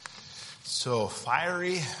So,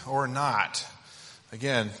 fiery or not,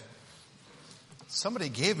 again, somebody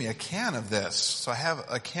gave me a can of this, so I have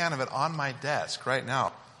a can of it on my desk right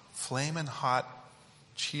now. Flamin' Hot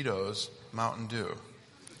Cheetos Mountain Dew.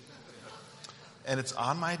 And it's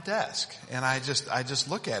on my desk, and I just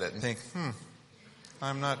look at it and think,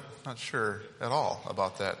 I'm not sure at all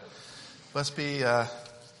about that. Must be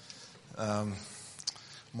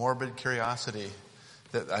morbid curiosity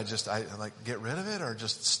that I like get rid of it or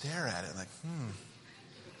just stare at it like,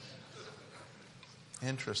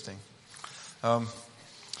 interesting.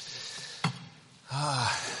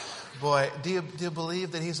 Boy, do you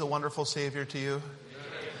believe that He's a wonderful Savior to you?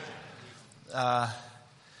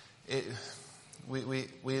 We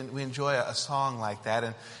enjoy a song like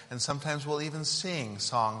that, and sometimes we'll even sing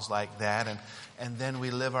songs like that, and then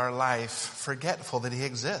we live our life forgetful that He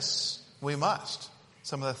exists. We must.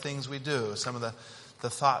 Some of the things we do, some of the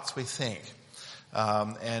thoughts we think,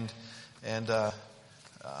 and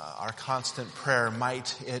our constant prayer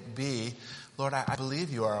might it be, Lord, I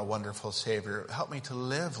believe You are a wonderful Savior. Help me to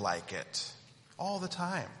live like it all the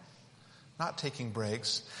time, not taking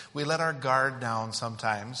breaks. We let our guard down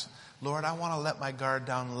sometimes. Lord, I want to let my guard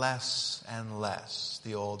down less and less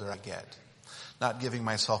the older I get. Not giving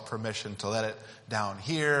myself permission to let it down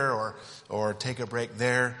here or take a break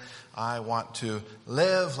there. I want to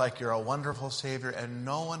live like You're a wonderful Savior, and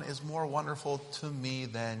no one is more wonderful to me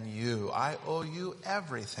than You. I owe You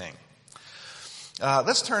everything.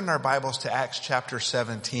 Let's turn our Bibles to Acts chapter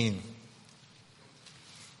 17.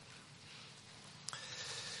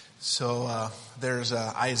 So there's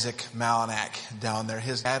Isaac Malinak down there.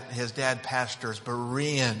 His dad pastors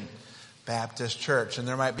Berean Baptist Church, and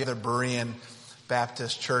there might be other Berean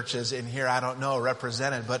Baptist churches in here, I don't know,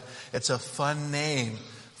 represented, but it's a fun name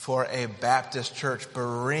for a Baptist church,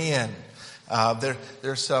 Berean.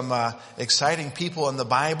 There's some exciting people in the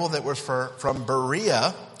Bible that were from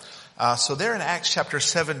Berea. So there in Acts chapter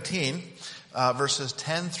 17, verses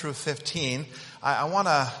 10 through 15, I want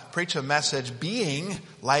to preach a message, being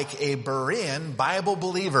like a Berean Bible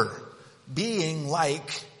believer. Being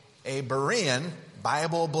like a Berean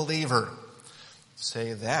Bible believer.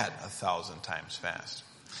 Say that 1,000 times fast.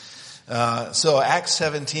 So Acts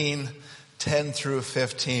 17, 10 through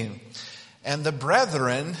 15. And the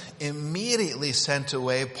brethren immediately sent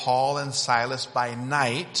away Paul and Silas by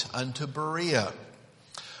night unto Berea,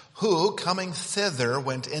 who, coming thither,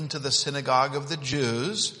 went into the synagogue of the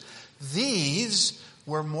Jews. These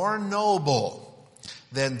were more noble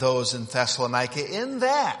than those in Thessalonica in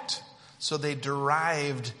that. So they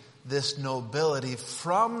derived this nobility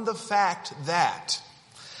from the fact that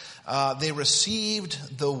they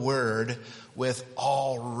received the word with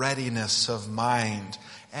all readiness of mind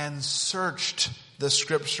and searched the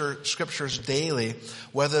scriptures daily,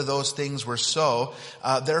 whether those things were so.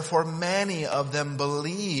 Therefore many of them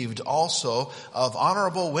believed also, of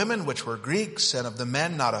honorable women which were Greeks, and of the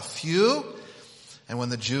men not a few. And when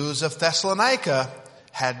the Jews of Thessalonica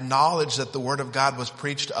had knowledge that the word of God was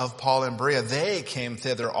preached of Paul and Berea, they came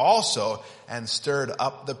thither also and stirred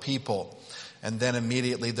up the people. And then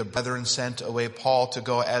immediately the brethren sent away Paul to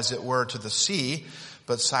go as it were to the sea,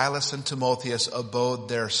 but Silas and Timotheus abode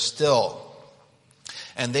there still.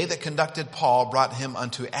 And they that conducted Paul brought him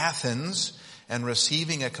unto Athens, and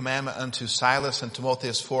receiving a commandment unto Silas and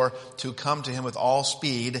Timotheus for to come to him with all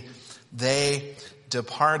speed, they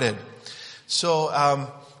departed. So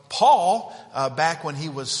Paul, back when he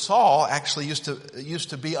was Saul, actually used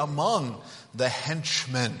to be among the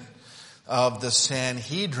henchmen of the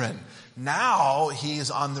Sanhedrin. Now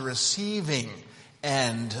he's on the receiving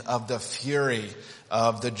end of the fury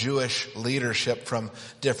of the Jewish leadership from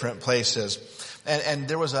different places. And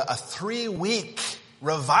there was a 3-week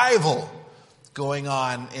revival going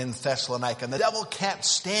on in Thessalonica. And the devil can't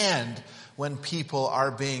stand when people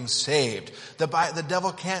are being saved. The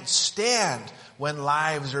devil can't stand when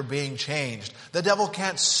lives are being changed. The devil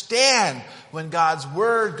can't stand when God's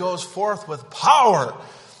word goes forth with power.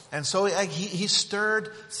 And so he stirred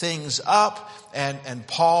things up, and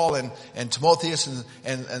Paul and Timotheus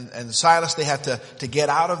and Silas, they have to get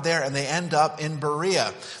out of there, and they end up in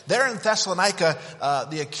Berea. There in Thessalonica,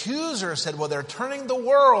 the accuser said, well, they're turning the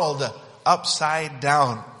world upside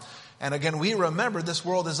down. And again, we remember this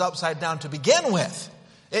world is upside down to begin with.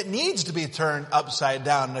 It needs to be turned upside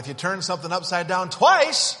down. And if you turn something upside down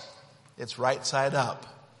twice, it's right side up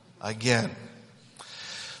again.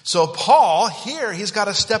 So Paul, here, he's got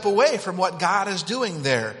to step away from what God is doing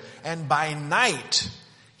there. And by night,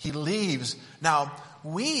 he leaves. Now,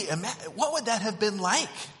 what would that have been like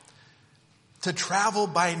to travel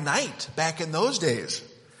by night back in those days?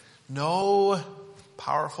 No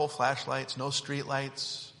powerful flashlights, no street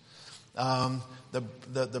lights,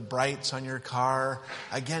 the brights on your car.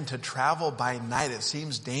 Again, to travel by night, it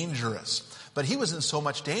seems dangerous. But he was in so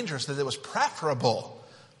much danger that it was preferable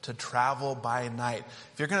to travel by night.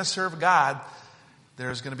 If you're going to serve God,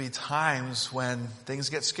 there's going to be times when things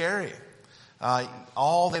get scary.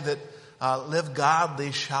 All they that live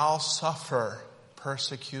godly shall suffer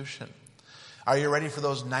persecution. Are you ready for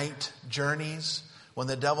those night journeys when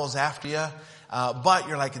the devil's after you? But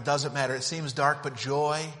you're like, it doesn't matter. It seems dark, but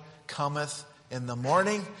joy cometh in the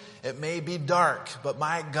morning. It may be dark, but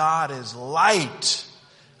my God is light,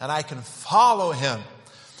 and I can follow him.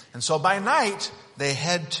 And so by night, they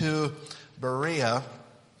head to Berea,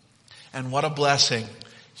 and what a blessing.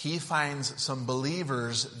 He finds some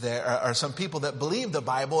believers there, or some people that believe the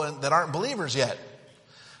Bible and that aren't believers yet.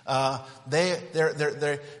 They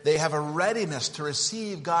have a readiness to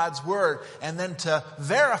receive God's word and then to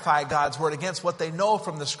verify God's word against what they know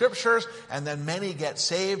from the scriptures, and then many get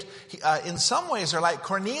saved. In some ways, they're like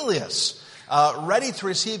Cornelius, ready to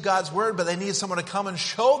receive God's word, but they need someone to come and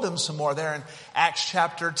show them some more. There in Acts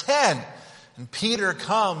chapter 10. And Peter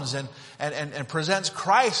comes and presents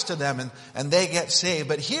Christ to them, and they get saved.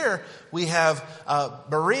 But here we have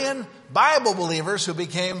Berean Bible believers who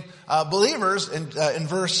became believers in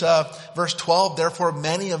verse 12. Therefore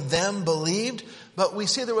many of them believed. But we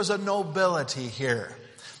see there was a nobility here.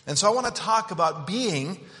 And so I want to talk about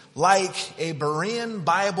being like a Berean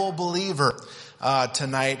Bible believer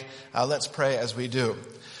tonight. Let's pray as we do.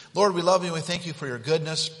 Lord, we love you and we thank you for your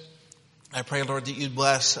goodness. I pray, Lord, that you'd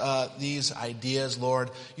bless these ideas,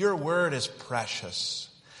 Lord. Your word is precious.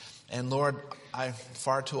 And Lord,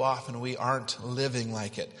 far too often we aren't living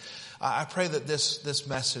like it. I pray that this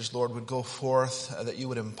message, Lord, would go forth, that you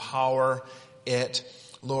would empower it,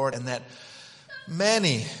 Lord, and that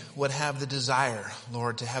many would have the desire,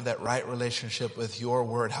 Lord, to have that right relationship with your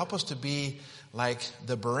word. Help us to be like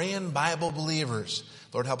the Berean Bible believers.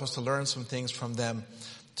 Lord, help us to learn some things from them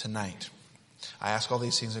tonight. I ask all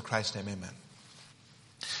these things in Christ's name, amen.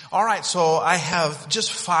 All right, so I have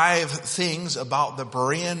just 5 things about the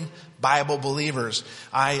Berean Bible believers.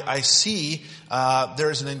 I see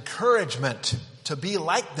there's an encouragement to be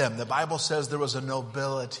like them. The Bible says there was a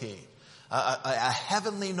nobility, a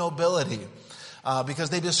heavenly nobility,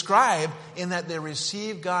 because they describe in that they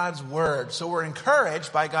receive God's word. So we're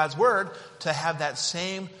encouraged by God's word to have that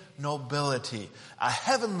same nobility, a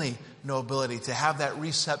heavenly nobility, to have that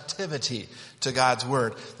receptivity to God's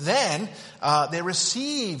word. Then they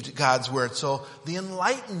received God's word, so the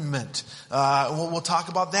enlightenment. We'll talk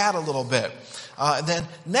about that a little bit. Then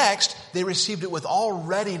next, they received it with all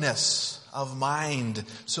readiness of mind.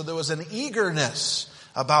 So there was an eagerness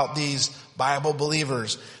about these Bible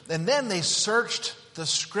believers. And then they searched the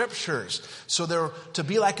scriptures. So to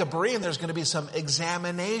be like a Berean, there's going to be some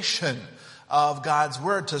examination of God's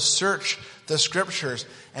word, to search the scriptures.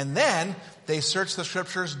 And then they search the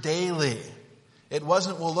scriptures daily. It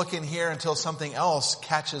wasn't, we'll look in here until something else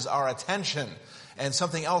catches our attention and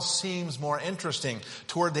something else seems more interesting.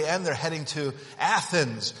 Toward the end, they're heading to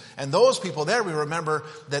Athens. And those people there, we remember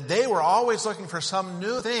that they were always looking for some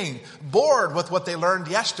new thing, bored with what they learned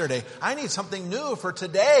yesterday. I need something new for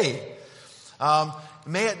today.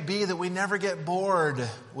 May it be that we never get bored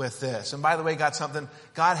with this. And by the way, God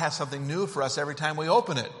has something new for us every time we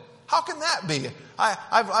open it. How can that be?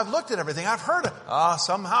 I've looked at everything. I've heard it.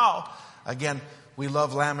 Somehow. Again, we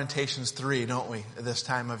love Lamentations 3, don't we? At this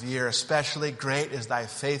time of year, especially great is thy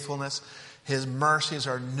faithfulness. His mercies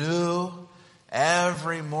are new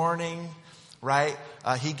every morning, right?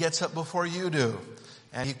 He gets up before you do,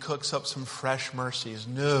 and he cooks up some fresh mercies,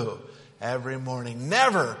 new every morning.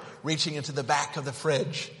 Never reaching into the back of the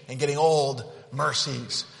fridge and getting old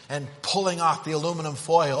mercies and pulling off the aluminum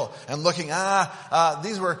foil and looking,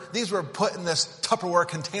 these were put in this Tupperware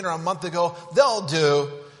container a month ago. They'll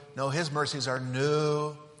do. No, his mercies are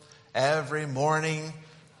new every morning.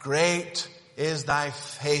 Great is thy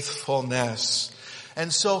faithfulness.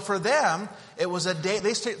 And so for them, it was a day.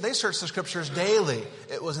 They searched the scriptures daily.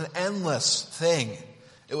 It was an endless thing.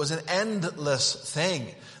 It was an endless thing.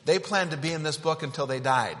 They planned to be in this book until they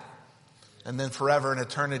died. And then forever in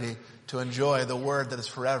eternity to enjoy the word that is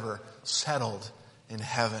forever settled in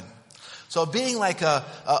heaven. So being like a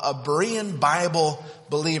Berean Bible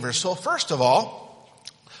believer. So first of all,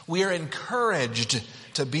 we are encouraged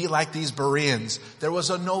to be like these Bereans. There was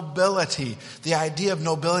a nobility. The idea of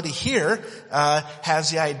nobility here has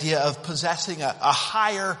the idea of possessing a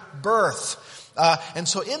higher birth. And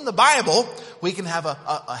so in the Bible, we can have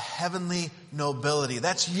a heavenly nobility.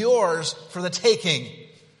 That's yours for the taking.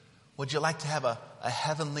 Would you like to have a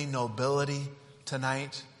heavenly nobility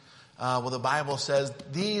tonight? Well, the Bible says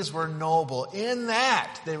these were noble. In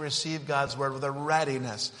that they received God's word with a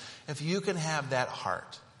readiness. If you can have that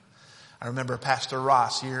heart. I remember Pastor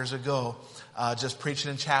Ross years ago just preaching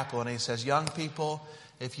in chapel, and he says, young people,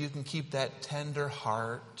 if you can keep that tender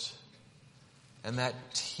heart and that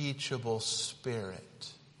teachable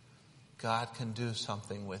spirit, God can do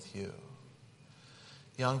something with you.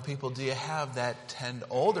 Young people, do you have that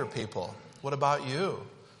older people? What about you?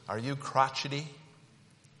 Are you crotchety?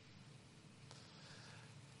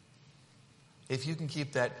 If you can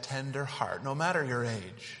keep that tender heart, no matter your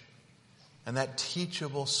age, and that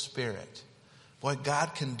teachable spirit, boy,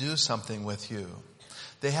 God can do something with you.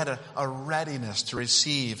 They had a readiness to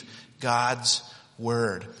receive God's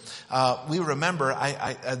word. We remember,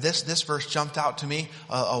 this verse jumped out to me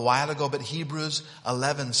a while ago, but Hebrews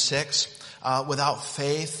 11:6. Without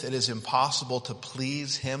faith, it is impossible to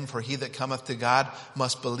please him, for he that cometh to God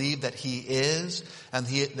must believe that he is, and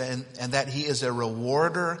that he is a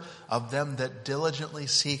rewarder of them that diligently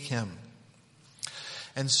seek him.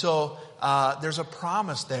 And so, there's a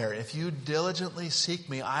promise there. If you diligently seek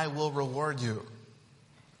me, I will reward you.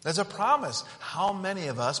 There's a promise. How many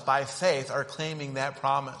of us, by faith, are claiming that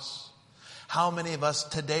promise? How many of us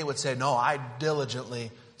today would say, no, I diligently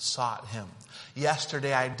sought him.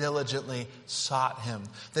 Yesterday I diligently sought him.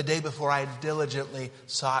 The day before I diligently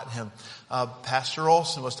sought him. Pastor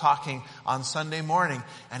Olson was talking on Sunday morning,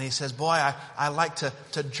 and he says, boy, I like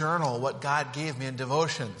to journal what God gave me in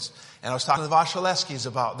devotions. And I was talking to the Vasilevskis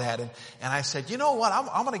about that. And I said, you know what,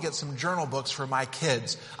 I'm going to get some journal books for my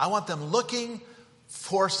kids. I want them looking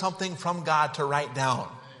for something from God to write down.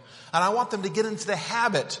 And I want them to get into the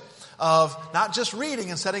habit of not just reading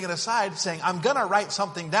and setting it aside, saying, I'm going to write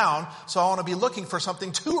something down, so I want to be looking for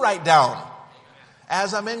something to write down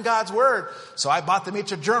as I'm in God's word. So I bought them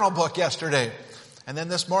each a journal book yesterday. And then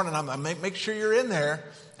this morning, I'm make sure you're in there.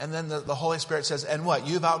 And then the Holy Spirit says, and what,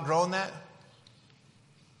 you've outgrown that?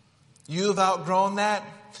 You've outgrown that?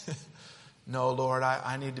 No, Lord,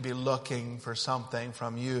 I need to be looking for something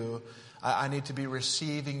from you. I need to be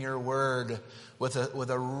receiving your word with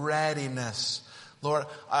a readiness. Lord,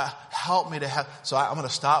 help me to have. So I'm going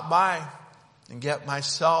to stop by and get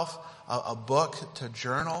myself a book to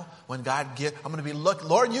journal. When God I'm going to be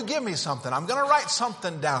Lord, you give me something. I'm going to write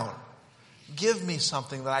something down. Give me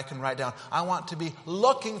something that I can write down. I want to be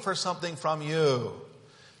looking for something from you,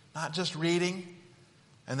 not just reading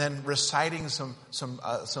and then reciting some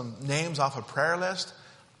names off a prayer list.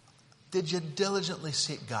 Did you diligently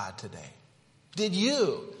seek God today? Did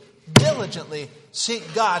you diligently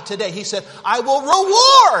seek God today? He said, I will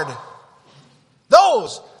reward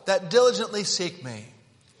those that diligently seek me.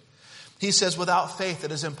 He says, without faith,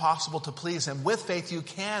 it is impossible to please him. With faith, you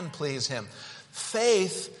can please him.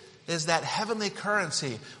 Faith is that heavenly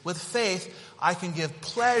currency. With faith, I can give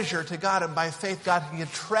pleasure to God, and by faith, God can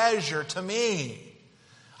give treasure to me.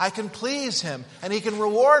 I can please him, and he can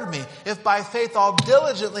reward me if by faith I'll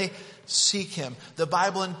diligently seek him. The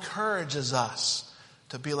Bible encourages us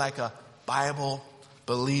to be like a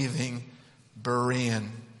Bible-believing Berean.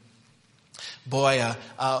 Boy,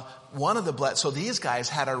 one of the so these guys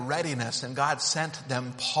had a readiness, and God sent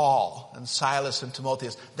them Paul and Silas and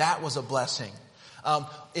Timotheus. That was a blessing.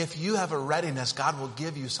 If you have a readiness, God will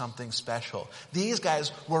give you something special. These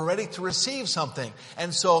guys were ready to receive something.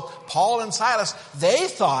 And so Paul and Silas, they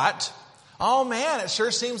thought, oh man, it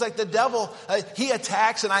sure seems like the devil, he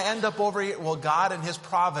attacks and I end up over here. Well, God in his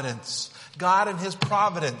providence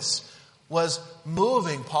was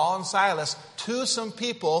moving Paul and Silas to some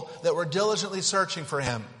people that were diligently searching for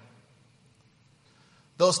him.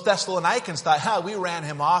 Those Thessalonians thought, we ran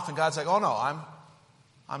him off. And God's like, oh no,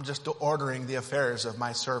 I'm just ordering the affairs of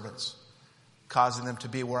my servants, causing them to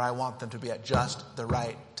be where I want them to be at just the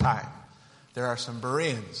right time. There are some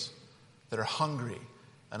Bereans that are hungry,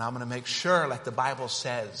 and I'm going to make sure, like the Bible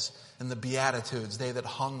says in the Beatitudes, they that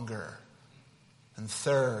hunger and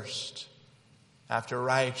thirst after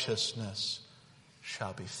righteousness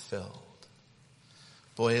shall be filled.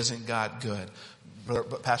 Boy, isn't God good.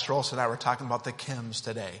 Pastor Olson and I were talking about the Kims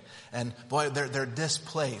today. And boy, they're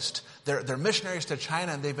displaced. They're missionaries to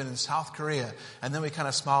China, and they've been in South Korea. And then we kind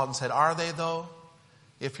of smiled and said, are they though?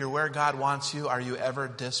 If you're where God wants you, are you ever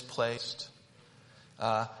displaced?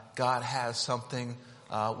 God has something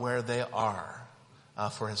where they are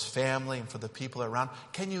for his family and for the people around.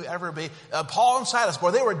 Can you ever be? Paul and Silas,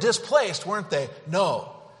 boy, they were displaced, weren't they?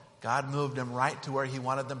 No. God moved them right to where he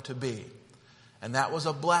wanted them to be. And that was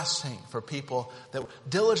a blessing for people that were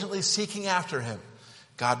diligently seeking after him.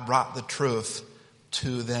 God brought the truth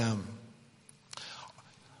to them.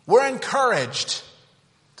 We're encouraged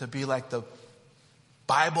to be like the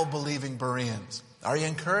Bible-believing Bereans. Are you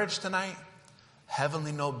encouraged tonight?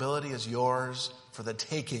 Heavenly nobility is yours for the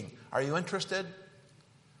taking. Are you interested?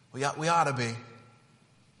 We ought to be.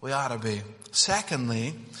 We ought to be.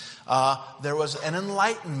 Secondly, there was an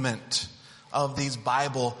enlightenment of these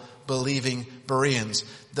Bible-believing Bereans.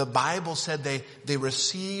 The Bible said they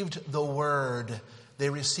received the Word. They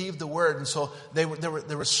received the Word, and so there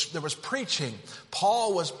was preaching.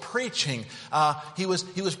 Paul was preaching. He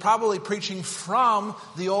was probably preaching from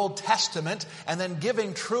the Old Testament and then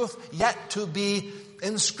giving truth yet to be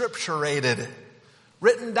inscripturated,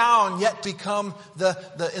 written down, yet become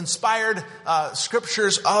the inspired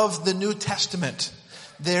scriptures of the New Testament.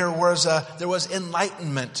 There was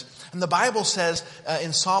enlightenment. And the Bible says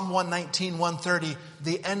in Psalm 119, 130,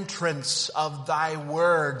 the entrance of thy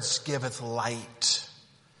words giveth light.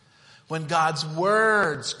 When God's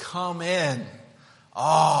words come in,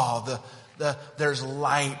 there's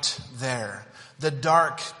light there. The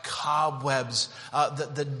dark cobwebs,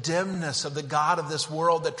 the dimness of the God of this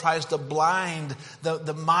world that tries to blind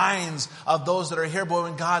the minds of those that are here. But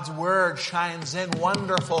when God's word shines in,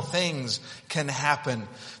 wonderful things can happen.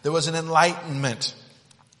 There was an enlightenment.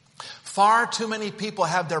 Far too many people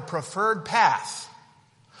have their preferred path.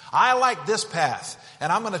 I like this path,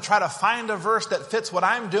 and I'm going to try to find a verse that fits what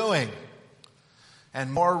I'm doing.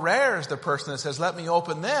 And more rare is the person that says, let me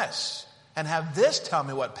open this and have this tell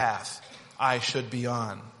me what path I should be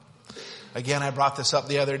on. Again, I brought this up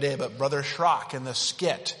the other day, but Brother Schrock in the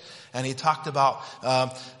skit, and he talked about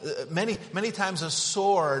many times a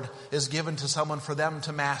sword is given to someone for them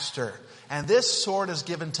to master. And this sword is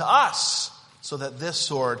given to us so that this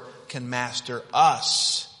sword can master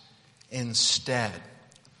us instead.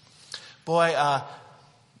 Boy,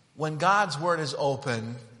 when God's word is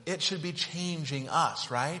open, it should be changing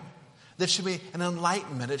us, right? There should be an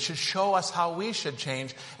enlightenment. It should show us how we should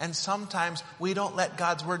change. And sometimes we don't let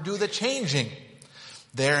God's word do the changing.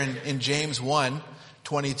 There in James 1,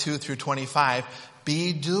 22 through 25,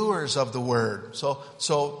 be doers of the word.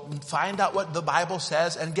 So find out what the Bible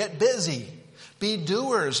says and get busy. Be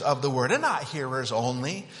doers of the word and not hearers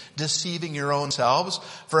only, deceiving your own selves.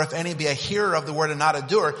 For if any be a hearer of the word and not a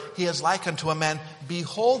doer, he is like unto a man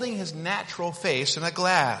beholding his natural face in a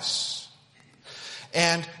glass.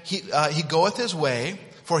 And he goeth his way,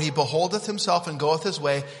 for he beholdeth himself and goeth his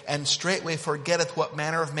way, and straightway forgetteth what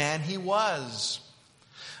manner of man he was.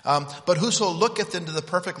 But whoso looketh into the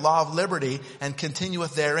perfect law of liberty and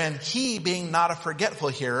continueth therein, he being not a forgetful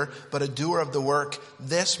hearer, but a doer of the work,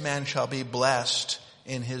 this man shall be blessed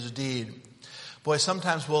in his deed. Boy,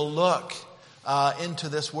 sometimes we'll look into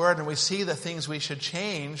this word and we see the things we should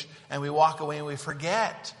change and we walk away and we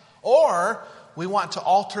forget. Or we want to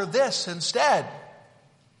alter this instead.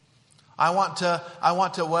 I'm going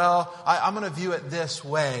to view it this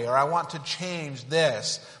way, or I want to change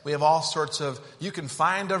this. We have all sorts of, you can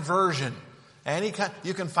find a version.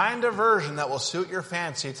 You can find a version that will suit your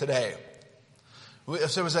fancy today.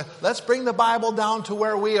 So let's bring the Bible down to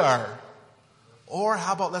where we are. Or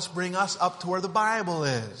how about let's bring us up to where the Bible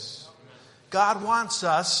is? God wants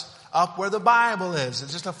us up where the Bible is.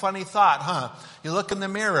 It's just a funny thought, huh? You look in the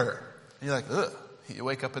mirror and you're like, ugh. You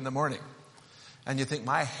wake up in the morning. And you think,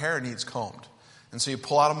 my hair needs combed. And so you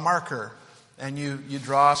pull out a marker and you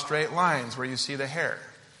draw straight lines where you see the hair.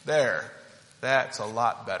 There. That's a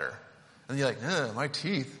lot better. And you're like, my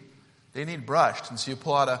teeth, they need brushed. And so you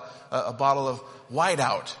pull out a bottle of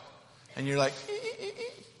whiteout. And you're like,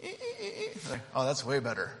 oh, that's way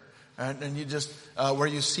better. And you just, where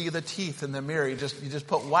you see the teeth in the mirror, you just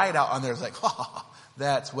put whiteout on there. It's like,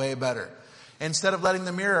 that's way better. Instead of letting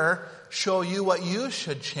the mirror show you what you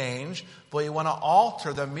should change, boy, you want to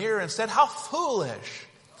alter the mirror instead. How foolish.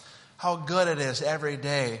 How good it is every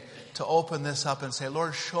day to open this up and say,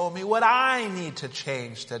 Lord, show me what I need to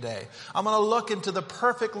change today. I'm going to look into the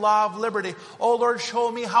perfect law of liberty. Oh, Lord,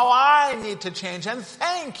 show me how I need to change. And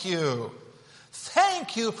thank you.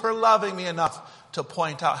 Thank you for loving me enough to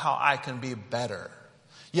point out how I can be better.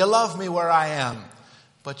 You love me where I am,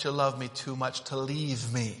 but you love me too much to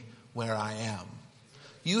leave me where I am.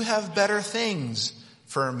 You have better things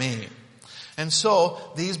for me. And so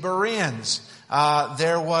these Bereans,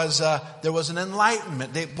 there was an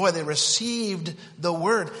enlightenment. They received the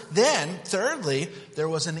word. Then, thirdly, there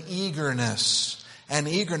was an eagerness.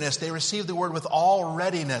 They received the word with all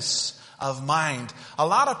readiness of mind. A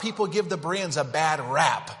lot of people give the Bereans a bad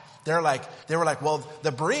rap. They were like, well,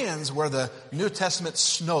 the Bereans were the New Testament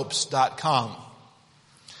Snopes.com.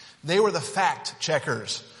 They were the fact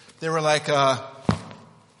checkers. They were like,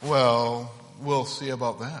 well, we'll see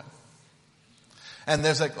about that. And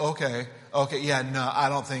there's like, okay, yeah, no, I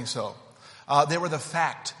don't think so. They were the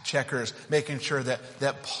fact checkers, making sure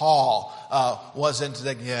that Paul wasn't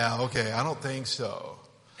like, yeah, okay, I don't think so.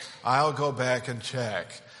 I'll go back and check.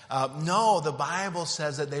 No, the Bible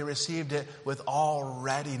says that they received it with all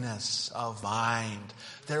readiness of mind.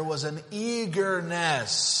 There was an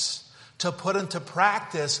eagerness to put into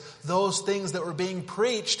practice those things that were being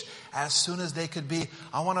preached as soon as they could be.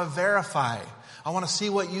 I want to verify. I want to see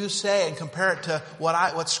what you say and compare it to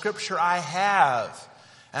what scripture I have.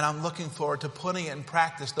 And I'm looking forward to putting it in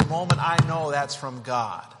practice the moment I know that's from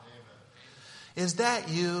God. Amen. Is that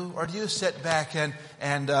you? Or do you sit back and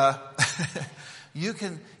you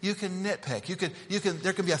can nitpick.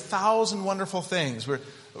 There can be 1,000 wonderful things.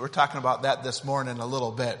 We're talking about that this morning a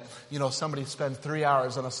little bit. You know, somebody spends 3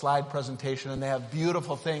 hours on a slide presentation and they have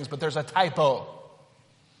beautiful things, but there's a typo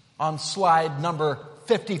on slide number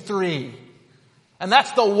 53. And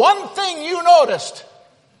that's the one thing you noticed.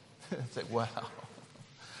 It's like, wow.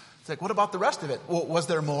 It's like, what about the rest of it? Was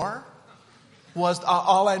there more?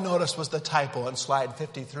 All I noticed was the typo on slide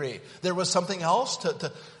 53. There was something else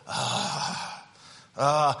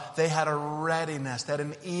they had a readiness, they had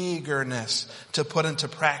an eagerness to put into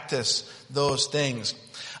practice those things.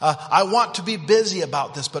 I want to be busy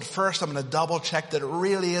about this, but first I'm going to double check that it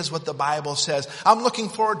really is what the Bible says. I'm looking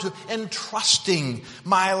forward to entrusting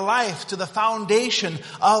my life to the foundation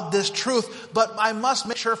of this truth, but I must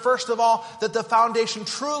make sure, first of all, that the foundation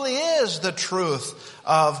truly is the truth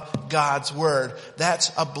of God's Word.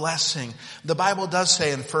 That's a blessing. The Bible does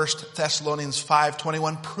say in 1 Thessalonians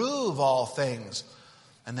 5:21, prove all things,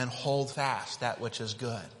 and then hold fast that which is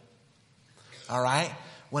good. All right?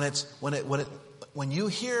 When you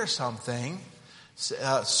hear something,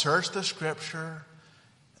 search the scripture.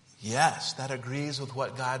 Yes, that agrees with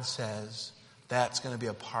what God says. That's going to be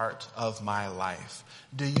a part of my life.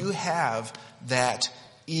 Do you have that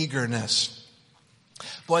eagerness?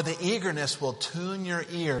 Boy, the eagerness will tune your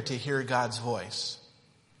ear to hear God's voice.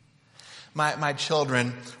 My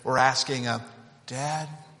children were asking, Dad,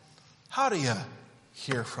 how do you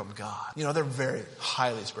hear from God? You know, they're very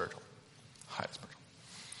highly spiritual. Highly spiritual.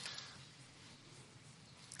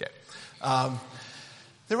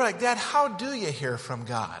 They were like, Dad, how do you hear from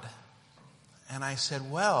God? And I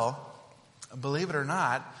said, well, believe it or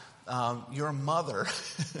not, your mother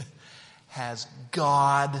has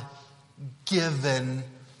God-given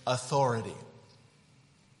authority.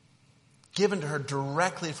 Given to her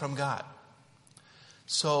directly from God.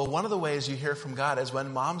 So one of the ways you hear from God is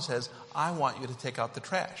when Mom says, I want you to take out the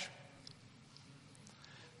trash.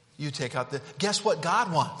 You take out guess what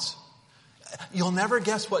God wants? You'll never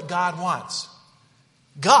guess what God wants.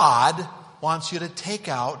 God wants you to take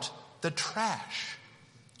out the trash.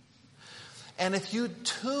 And if you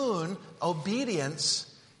tune,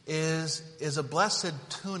 obedience is a blessed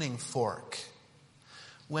tuning fork.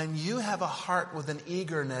 When you have a heart with an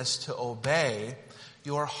eagerness to obey,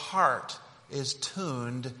 your heart is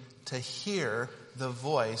tuned to hear the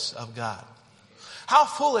voice of God. How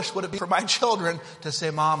foolish would it be for my children to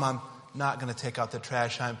say, Mom, I'm not going to take out the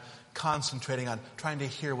trash. I'm concentrating on trying to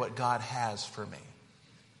hear what God has for me.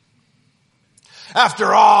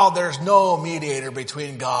 After all, there's no mediator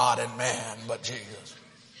between God and man but Jesus.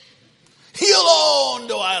 He alone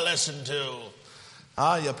do I listen to.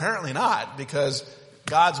 Apparently not, because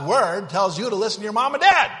God's Word tells you to listen to your mom and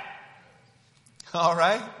dad. All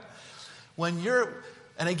right? When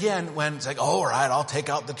it's like, all right, I'll take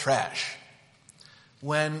out the trash.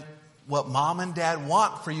 When what mom and dad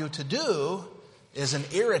want for you to do is an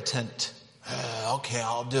irritant. Okay,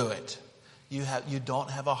 I'll do it. You don't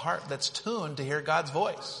have a heart that's tuned to hear God's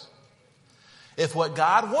voice. If what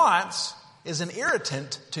God wants is an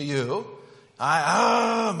irritant to you,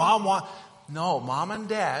 mom and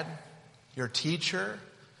dad, your teacher,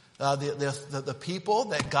 the people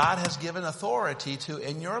that God has given authority to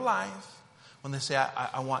in your life, when they say,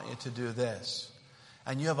 I want you to do this,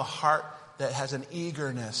 and you have a heart that has an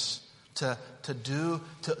eagerness to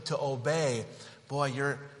obey, boy,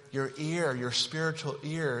 your ear, your spiritual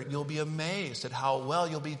ear, you'll be amazed at how well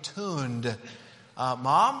you'll be tuned.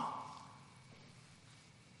 Mom,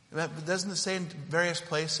 doesn't it say in various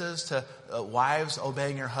places to wives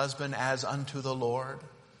obeying your husband as unto the Lord?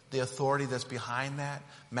 The authority that's behind that.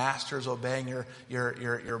 Masters obeying your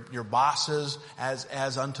bosses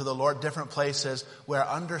as unto the Lord. Different places where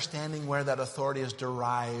understanding where that authority is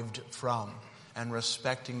derived from and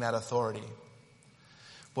respecting that authority.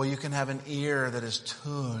 Boy, you can have an ear that is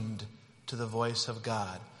tuned to the voice of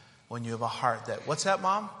God when you have a heart that, what's that,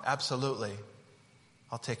 Mom? Absolutely.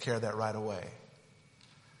 I'll take care of that right away.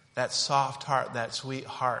 That soft heart, that sweet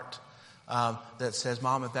heart that says,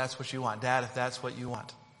 Mom, if that's what you want, Dad, if that's what you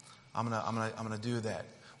want, I'm gonna do that.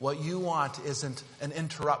 What you want isn't an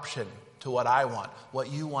interruption to what I want.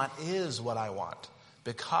 What you want is what I want.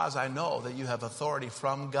 Because I know that you have authority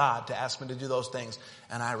from God to ask me to do those things.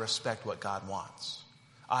 And I respect what God wants.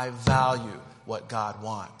 I value what God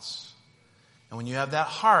wants. And when you have that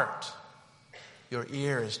heart, your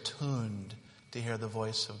ear is tuned to hear the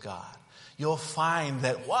voice of God. You'll find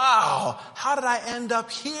that, wow, how did I end up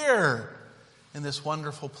here in this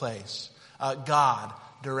wonderful place? God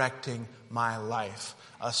directing my life.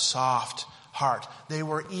 A soft heart. They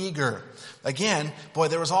were eager. Again, boy,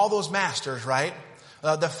 there was all those masters, right?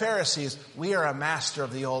 The Pharisees, we are a master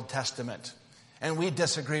of the Old Testament. And we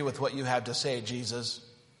disagree with what you have to say, Jesus.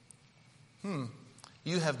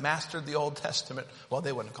 You have mastered the Old Testament. Well,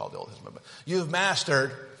 they wouldn't call it the Old Testament, but you've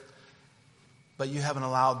mastered, but you haven't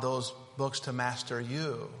allowed those books to master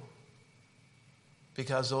you.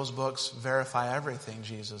 Because those books verify everything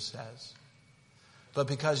Jesus says. But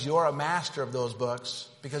because you're a master of those books,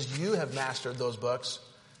 because you have mastered those books,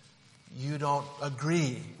 you don't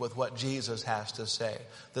agree with what Jesus has to say.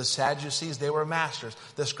 The Sadducees, they were masters.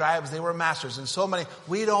 The scribes, they were masters. And so many,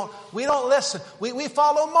 we don't listen. We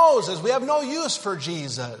follow Moses. We have no use for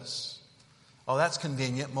Jesus. Oh, that's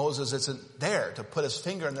convenient. Moses isn't there to put his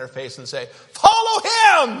finger in their face and say, follow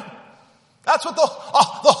him! That's what the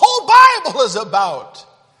whole Bible is about.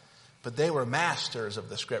 But they were masters of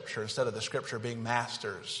the Scripture instead of the Scripture being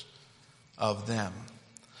masters of them.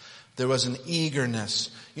 There was an eagerness.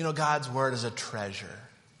 You know, God's Word is a treasure.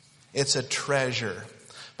 It's a treasure.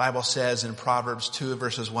 The Bible says in Proverbs 2,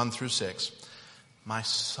 verses 1 through 6, my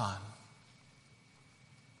son,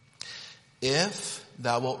 if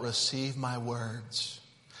thou wilt receive my words.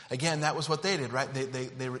 Again, that was what they did, right?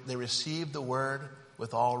 They received the Word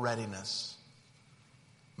with all readiness.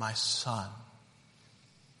 My son,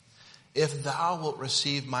 if thou wilt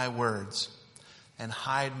receive my words and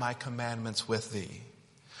hide my commandments with thee,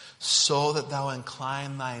 so that thou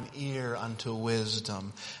incline thine ear unto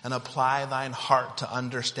wisdom and apply thine heart to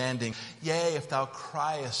understanding. Yea, if thou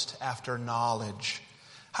criest after knowledge.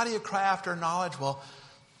 How do you cry after knowledge? Well,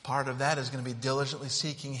 part of that is going to be diligently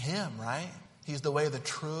seeking Him, right? He's the way, the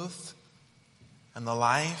truth, and the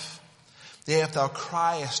life. Yea, if thou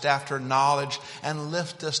criest after knowledge and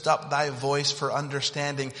liftest up thy voice for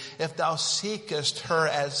understanding, if thou seekest her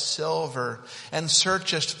as silver and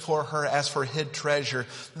searchest for her as for hid treasure,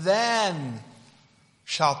 then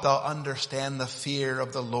shalt thou understand the fear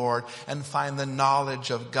of the Lord and find the knowledge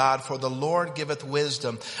of God. For the Lord giveth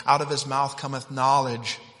wisdom. Out of his mouth cometh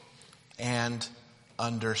knowledge and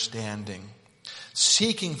understanding.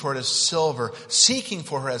 Seeking for it as silver, seeking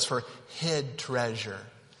for her as for hid treasure.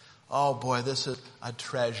 Oh boy, this is a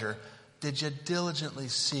treasure. Did you diligently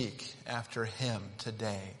seek after Him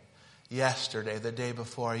today, yesterday, the day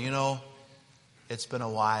before? You know, it's been a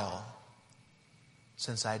while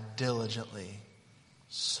since I diligently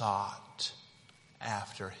sought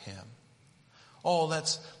after Him. Oh,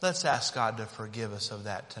 let's ask God to forgive us of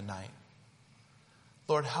that tonight.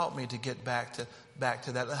 Lord, help me to get back to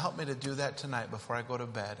that. Help me to do that tonight before I go to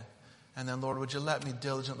bed. And then, Lord, would you let me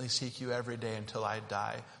diligently seek you every day until I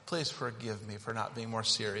die? Please forgive me for not being more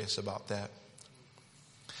serious about that.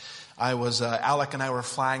 Alec and I were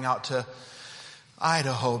flying out to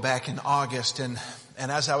Idaho back in August. And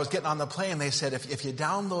as I was getting on the plane, they said, if you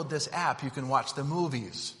download this app, you can watch the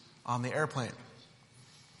movies on the airplane.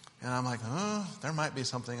 And I'm like, there might be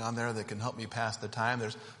something on there that can help me pass the time.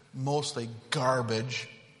 There's mostly garbage.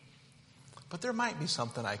 But there might be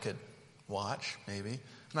something I could watch, maybe.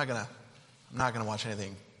 I'm not gonna watch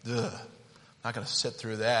anything. I'm not gonna sit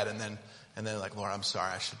through that and then like, Lord, I'm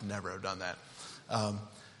sorry, I should never have done that.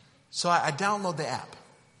 So I download the app,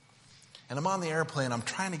 and I'm on the airplane. I'm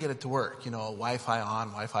trying to get it to work. You know, Wi-Fi on,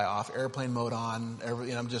 Wi-Fi off, airplane mode on.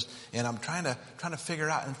 I'm trying to figure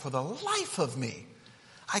it out. And for the life of me,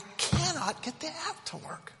 I cannot get the app to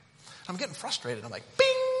work. I'm getting frustrated. I'm like,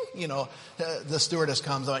 bing! You know, the stewardess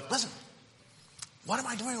comes. I'm like, listen, what am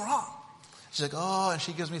I doing wrong? She's like, oh, and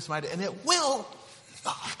she gives me some idea, and it will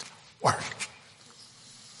not work.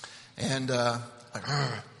 And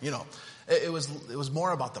it was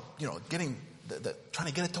more about getting trying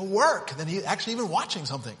to get it to work than actually even watching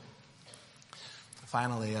something.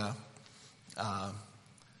 Finally, it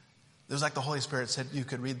was like the Holy Spirit said you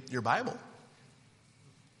could read your Bible.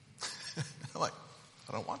 I'm like,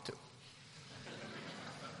 I don't want to.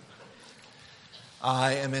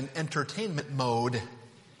 I am in entertainment mode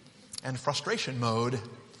and frustration mode.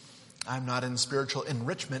 I'm not in spiritual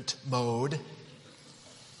enrichment mode.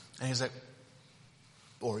 And he's like,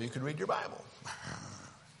 or you can read your Bible.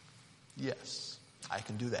 Yes, I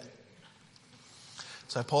can do that.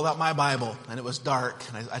 So I pulled out my Bible, and it was dark,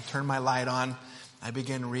 and I turned my light on, I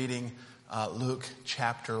begin reading Luke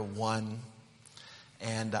chapter 1.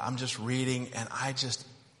 And I'm just reading, and I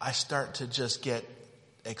start to just get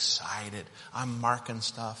excited. I'm marking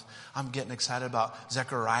stuff. I'm getting excited about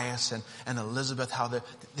Zacharias and Elizabeth, how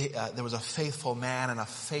there was a faithful man and a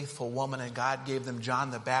faithful woman, and God gave them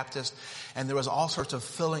John the Baptist, and there was all sorts of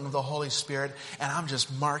filling of the Holy Spirit, and I'm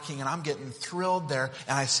just marking, and I'm getting thrilled there,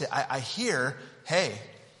 and I hear, hey,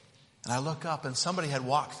 and I look up, and somebody had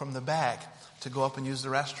walked from the back to go up and use the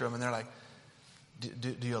restroom, and they're like,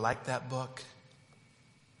 do you like that book?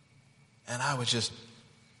 And I was just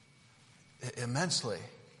immensely.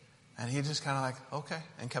 And he just kind of like, okay,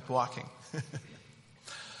 and kept walking.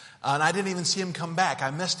 And I didn't even see him come back.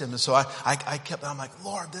 I missed him. And so I'm like,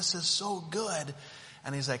 Lord, this is so good.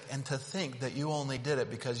 And he's like, and to think that you only did it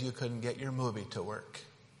because you couldn't get your movie to work.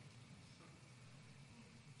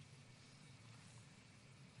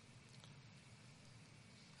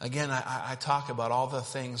 Again, I talk about all the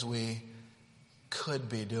things we could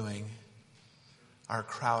be doing are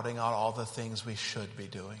crowding out all the things we should be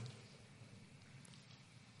doing.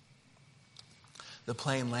 The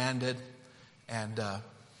plane landed, and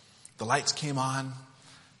the lights came on,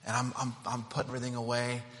 and I'm putting everything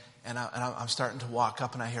away, and I'm starting to walk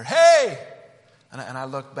up, and I hear, hey! And I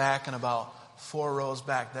look back, and about 4 rows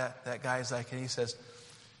back, that guy's like, and he says,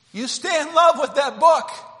 you stay in love with that book.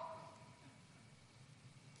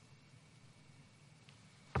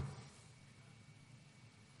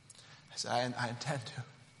 I said, I intend to.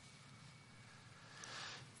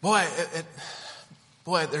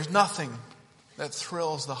 Boy, there's nothing that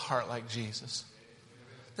thrills the heart like Jesus.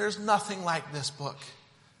 There's nothing like this book.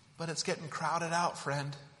 But it's getting crowded out,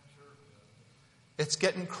 friend. It's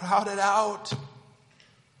getting crowded out.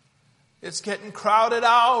 It's getting crowded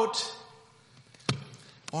out.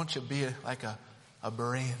 Won't you be like a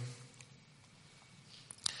Berean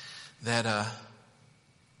that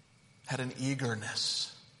had an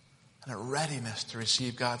eagerness and a readiness to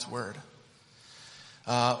receive God's word?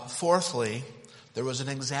 Fourthly, there was an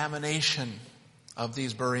examination of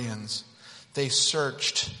these Bereans. They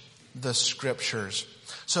searched the scriptures.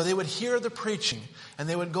 So they would hear the preaching, and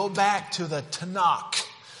they would go back to the Tanakh,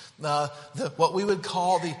 what we would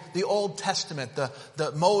call the Old Testament,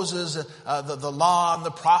 the Moses, the law and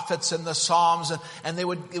the prophets and the Psalms, and they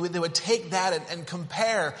would take that and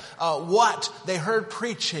compare what they heard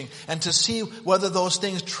preaching, and to see whether those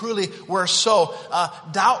things truly were so.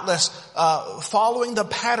 Doubtless, following the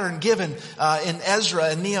pattern given in Ezra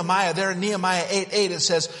and Nehemiah, there in Nehemiah 8:8 it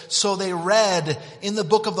says, so they read in the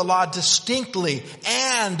book of the law distinctly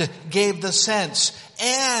and gave the sense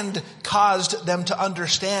and caused them to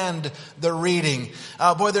understand the reading.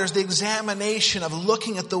 There's the examination of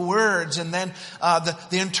looking at the words, and then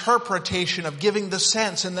the interpretation of giving the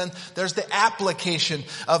sense, and then there's the application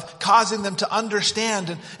of causing them to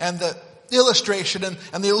understand, and the illustration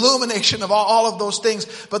and the illumination of all of those things.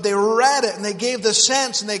 But they read it, and they gave the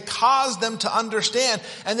sense, and they caused them to understand.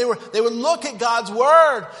 And they would look at God's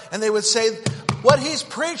word, and they would say, what he's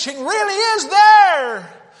preaching really is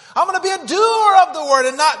there. I'm going to be a doer of the word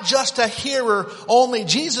and not just a hearer only.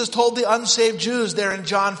 Jesus told the unsaved Jews there in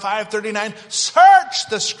John 5:39, search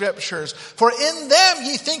the scriptures, for in them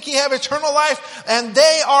ye think ye have eternal life, and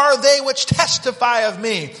they are they which testify of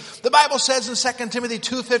me. The Bible says in 2 Timothy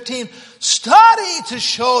 2:15, study to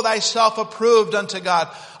show thyself approved unto God,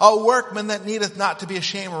 a workman that needeth not to be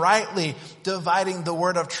ashamed, rightly dividing the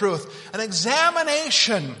word of truth. An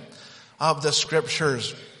examination of the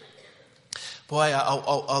scriptures. Boy,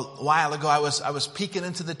 a while ago I was peeking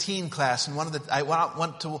into the teen class, and I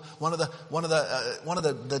went to one of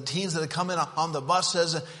the teens that had come in on the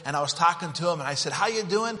buses, and I was talking to him, and I said, "How you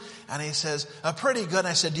doing?" And he says, "Pretty good." And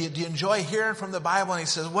I said, "Do you enjoy hearing from the Bible?" And he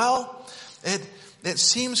says, "Well, it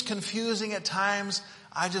seems confusing at times.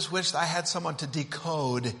 I just wish I had someone to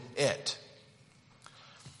decode it."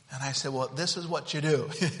 And I said, "Well, this is what you do.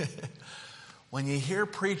 When you hear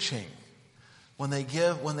preaching, when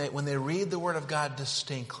they read the Word of God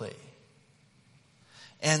distinctly,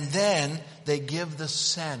 and then they give the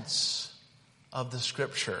sense of the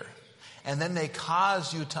Scripture, and then they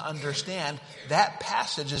cause you to understand that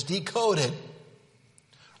passage is decoded.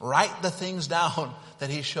 Write the things down that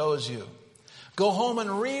he shows you. Go home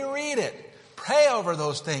and reread it. Pray over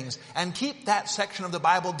those things, and keep that section of the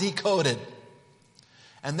Bible decoded.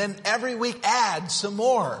 And then every week add some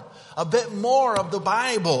more, a bit more of the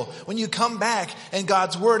Bible when you come back and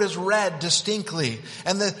God's Word is read distinctly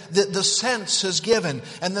and the sense is given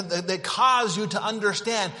and they cause you to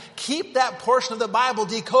understand. Keep that portion of the Bible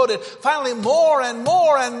decoded. Finally, more and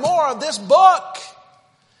more and more of this book.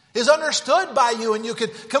 is understood by you, and you can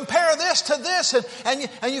compare this to this,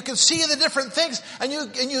 and you can see the different things, and you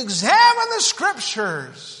examine the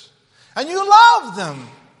Scriptures, and you love them,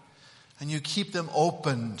 and you keep them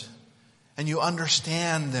opened, and you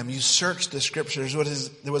understand them. You search the Scriptures.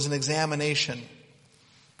 There was an examination.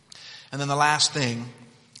 And then the last thing,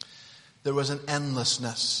 there was an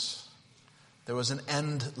endlessness. There was an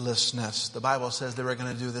endlessness. The Bible says they were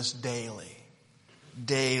going to do this daily.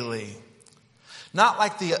 Daily. Not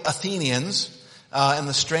like the Athenians and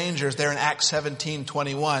the strangers there in Acts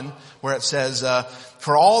 17:21, where it says,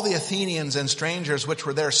 for all the Athenians and strangers which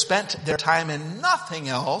were there spent their time in nothing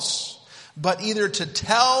else, but either to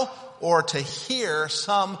tell or to hear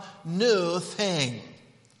some new thing.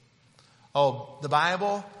 Oh, the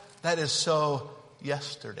Bible, that is so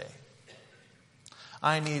yesterday.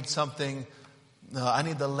 I need something, I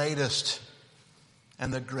need the latest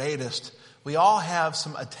and the greatest. We all have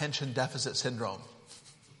some attention deficit syndrome.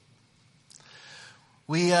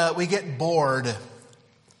 We get bored,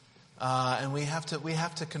 and we have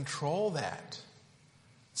to control that.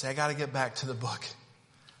 Say, I got to get back to the book.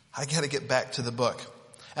 I got to get back to the book,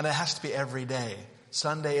 and it has to be every day.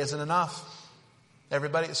 Sunday isn't enough.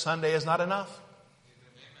 Everybody, Sunday is not enough.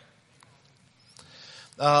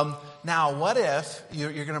 Now, what if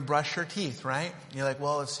you're going to brush your teeth, right? You're like,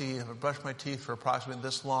 well, let's see, if I brush my teeth for approximately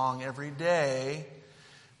this long every day,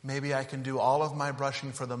 maybe I can do all of my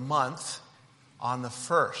brushing for the month on the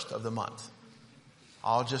first of the month.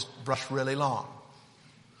 I'll just brush really long.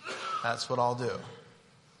 That's what I'll do.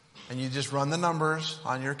 And you just run the numbers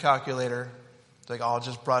on your calculator. It's like, I'll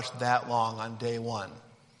just brush that long on day one.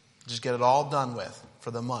 Just get it all done with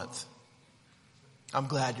for the month. I'm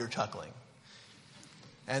glad you're chuckling.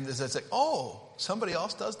 And it's like, oh, somebody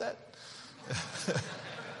else does that?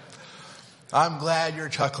 I'm glad you're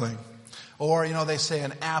chuckling. Or, they say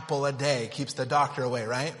an apple a day keeps the doctor away,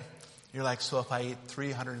 right? You're like, so if I eat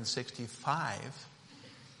 365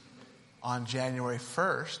 on January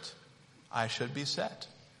 1st, I should be set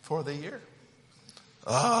for the year.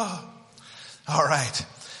 Oh, all right.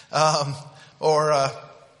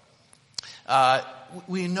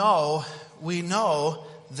 We know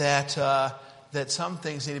that some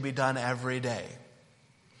things need to be done every day.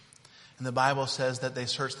 And the Bible says that they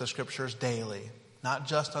search the Scriptures daily, not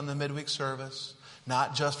just on the midweek service,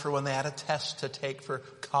 not just for when they had a test to take for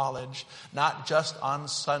college, not just on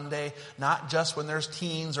Sunday, not just when there's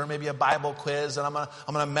teens or maybe a Bible quiz and I'm going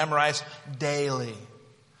to memorize daily.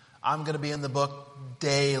 I'm going to be in the book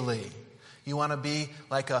daily. You want to be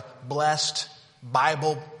like a blessed,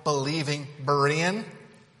 Bible-believing Berean?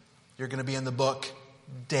 You're going to be in the book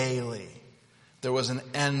daily. There was an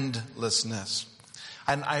endlessness.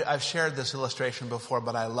 And I've shared this illustration before,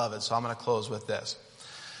 but I love it, so I'm going to close with this.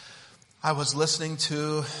 I was listening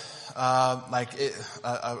to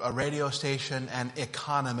a radio station, and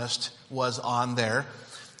Economist was on there,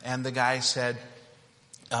 and the guy said,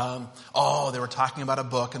 they were talking about a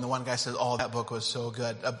book, and the one guy said, oh, that book was so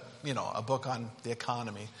good, a book on the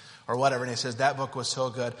economy or whatever, and he says, that book was so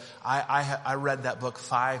good. I read that book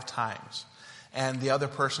 5 times. And the other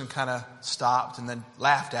person kind of stopped and then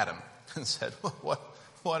laughed at him and said, what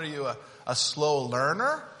are you, a slow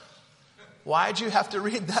learner? Why'd you have to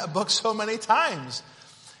read that book so many times?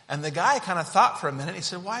 And the guy kind of thought for a minute. He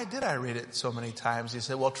said, why did I read it so many times? He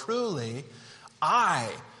said, well, truly, I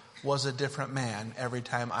was a different man every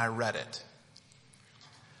time I read it.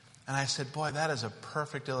 And I said, boy, that is a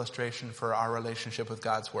perfect illustration for our relationship with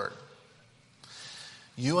God's Word.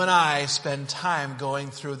 You and I spend time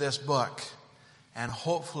going through this book. And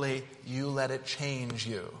hopefully you let it change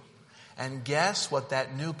you. And guess what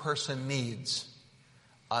that new person needs?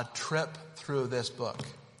 A trip through this book.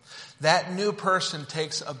 That new person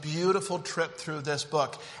takes a beautiful trip through this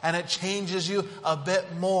book. And it changes you a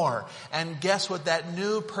bit more. And guess what that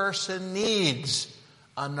new person needs?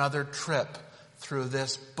 Another trip through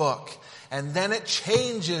this book. And then it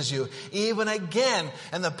changes you even again.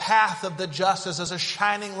 And the path of the just is as a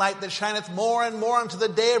shining light that shineth more and more unto the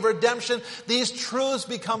day of redemption. These truths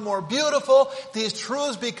become more beautiful. These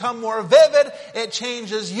truths become more vivid. It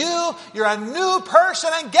changes you. You're a new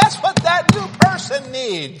person. And guess what that new person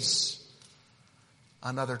needs?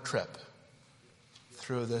 Another trip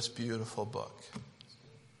through this beautiful book.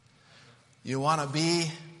 You want to be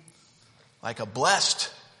like a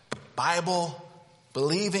blessed Bible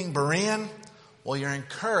believing Berean? Well, you're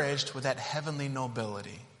encouraged with that heavenly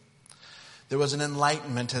nobility. There was an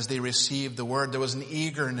enlightenment as they received the word. There was an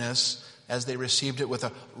eagerness as they received it with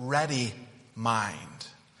a ready mind.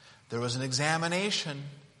 There was an examination.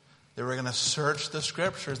 They were going to search the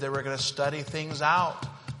Scriptures. They were going to study things out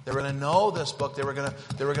They were going to know this book. They were going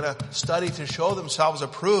to study to show themselves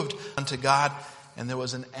approved unto God. And there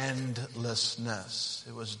was an endlessness.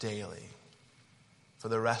 It was daily. For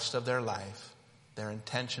the rest of their life, their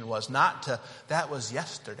intention was not to, that was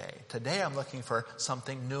yesterday. Today I'm looking for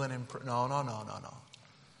something new and no.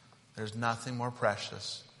 There's nothing more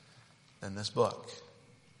precious than this book.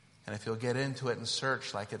 And if you'll get into it and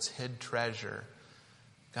search like it's hid treasure,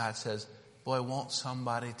 God says, boy, won't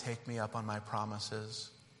somebody take me up on my promises?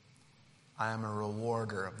 I am a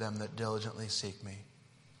rewarder of them that diligently seek me.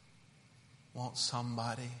 Won't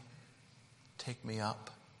somebody take me up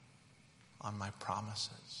on my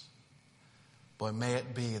promises? Boy, may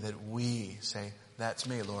it be that we say, that's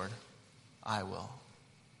me, Lord. I will.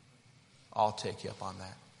 I'll take you up on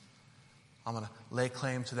that. I'm going to lay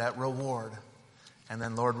claim to that reward. And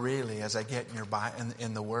then, Lord, really, as I get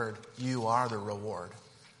in the Word, you are the reward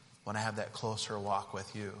when I have that closer walk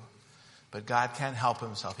with you. But God can't help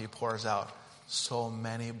himself. He pours out so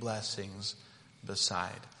many blessings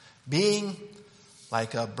beside. Being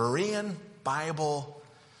like a Berean Bible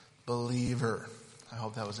believer. I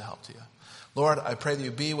hope that was a help to you. Lord, I pray that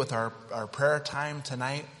you be with our prayer time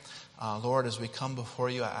tonight. Lord, as we come before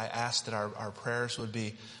you, I ask that our prayers would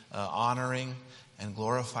be honoring and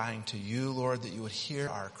glorifying to you, Lord, that you would hear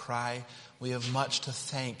our cry. We have much to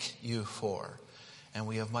thank you for, and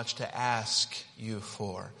we have much to ask you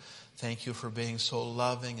for. Thank you for being so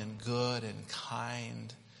loving and good and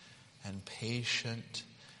kind and patient.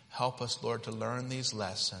 Help us, Lord, to learn these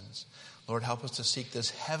lessons. Lord, help us to seek this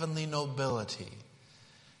heavenly nobility,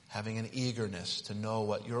 having an eagerness to know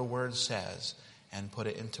what your word says and put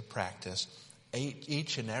it into practice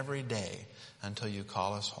each and every day until you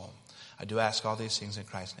call us home. I do ask all these things in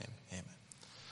Christ's name. Amen.